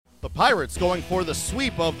The Pirates going for the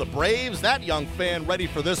sweep of the Braves. That young fan ready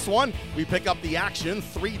for this one. We pick up the action,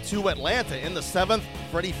 3-2 Atlanta in the 7th.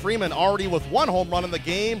 Freddie Freeman already with 1 home run in the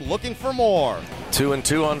game, looking for more.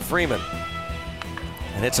 2-2 on Freeman.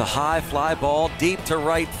 And it's a high fly ball deep to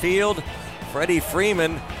right field. Freddie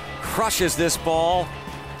Freeman crushes this ball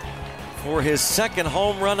for his 2nd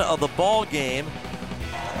home run of the ball game.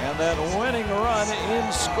 And that winning run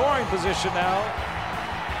in scoring position now.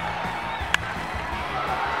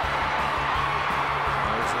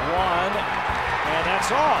 One, and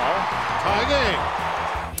that's all. Tie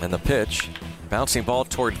game. And the pitch, bouncing ball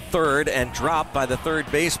toward third and dropped by the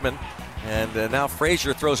third baseman. And now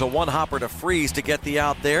Frazier throws a one-hopper to Freese to get the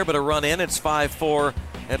out there, but a run in. It's 5-4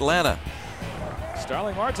 Atlanta.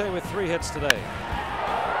 Starling Marte with 3 hits today.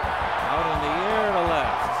 Out in the air to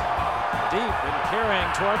left. Deep and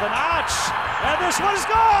carrying toward the notch. And this one is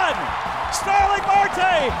gone. Starling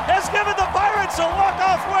Marte has given the Pirates a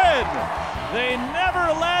walk-off win. They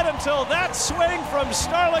never led until that swing from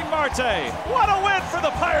Starling Marte. What a win for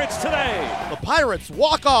the Pirates today. The Pirates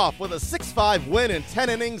walk off with a 6-5 win in 10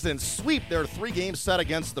 innings and sweep their 3-game set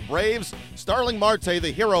against the Braves. Starling Marte,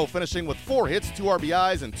 the hero, finishing with 4 hits, 2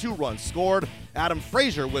 RBIs, and 2 runs scored. Adam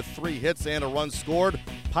Frazier with 3 hits and a run scored.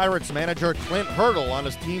 Pirates manager Clint Hurdle on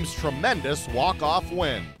his team's tremendous walk-off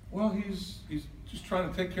win. Well, he's just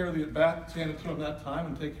trying to take care of the at-bat that's handed to him that time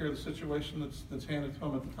and take care of the situation that's handed to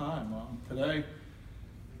him at the time. Today,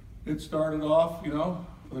 it started off,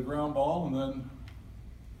 with a ground ball and then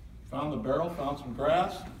found the barrel, found some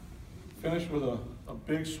grass, finished with a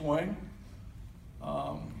big swing.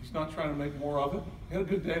 He's not trying to make more of it. He had a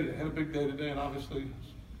good day today, had a big day today, and obviously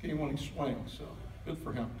game-winning swing, so good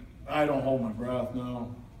for him. I don't hold my breath,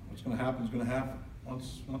 no. What's going to happen is going to happen.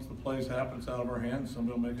 Once the plays happen, it's out of our hands.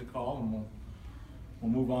 Somebody will make a call, and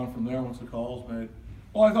we'll move on from there once the call is made.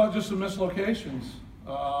 Well, I thought just some mislocations.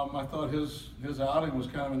 I thought his outing was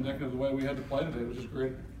kind of indicative of the way we had to play today. It was just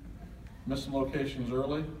great. Missed some locations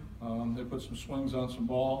early. They put some swings on some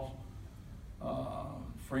balls.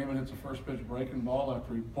 Freeman hits a first pitch breaking ball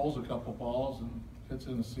after he pulls a couple balls and hits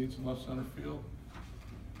in the seats in left center field.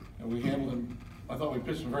 And we handled him. I thought we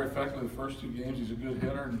pitched him very effectively the first 2 games. He's a good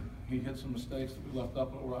hitter, and he hit some mistakes that we left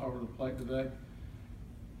up over the plate today.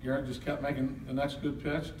 Garrett just kept making the next good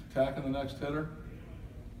pitch, attacking the next hitter.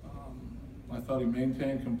 I thought he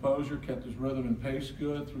maintained composure, kept his rhythm and pace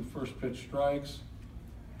good through first pitch strikes.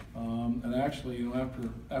 And actually,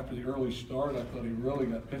 after the early start, I thought he really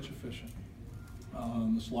got pitch efficient.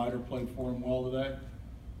 The slider played for him well today.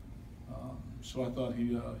 So I thought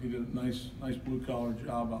he did a nice blue-collar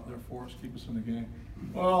job out there for us, keep us in the game.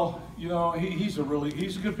 Well, he's a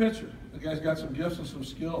good pitcher. The guy's got some gifts and some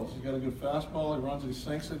skills. He's got a good fastball. He runs it, he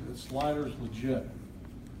sinks it. The slider is legit.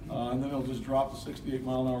 And then he'll just drop the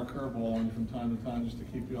 68-mile-an-hour curveball on you from time to time just to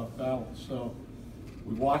keep you off balance. So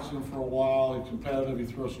we've watched him for a while. He's competitive. He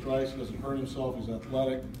throws strikes. He doesn't hurt himself. He's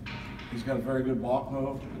athletic. He's got a very good balk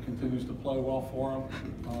move. He continues to play well for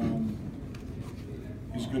him.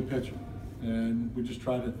 He's a good pitcher. And we just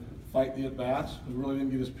tried to fight the at-bats. We really didn't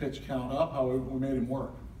get his pitch count up. However, we made him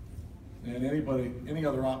work. And any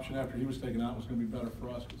other option after he was taken out was going to be better for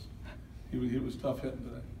us because he was tough hitting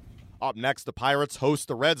today. Up next, the Pirates host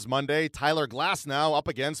the Reds Monday. Tyler Glasnow up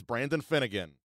against Brandon Finnegan.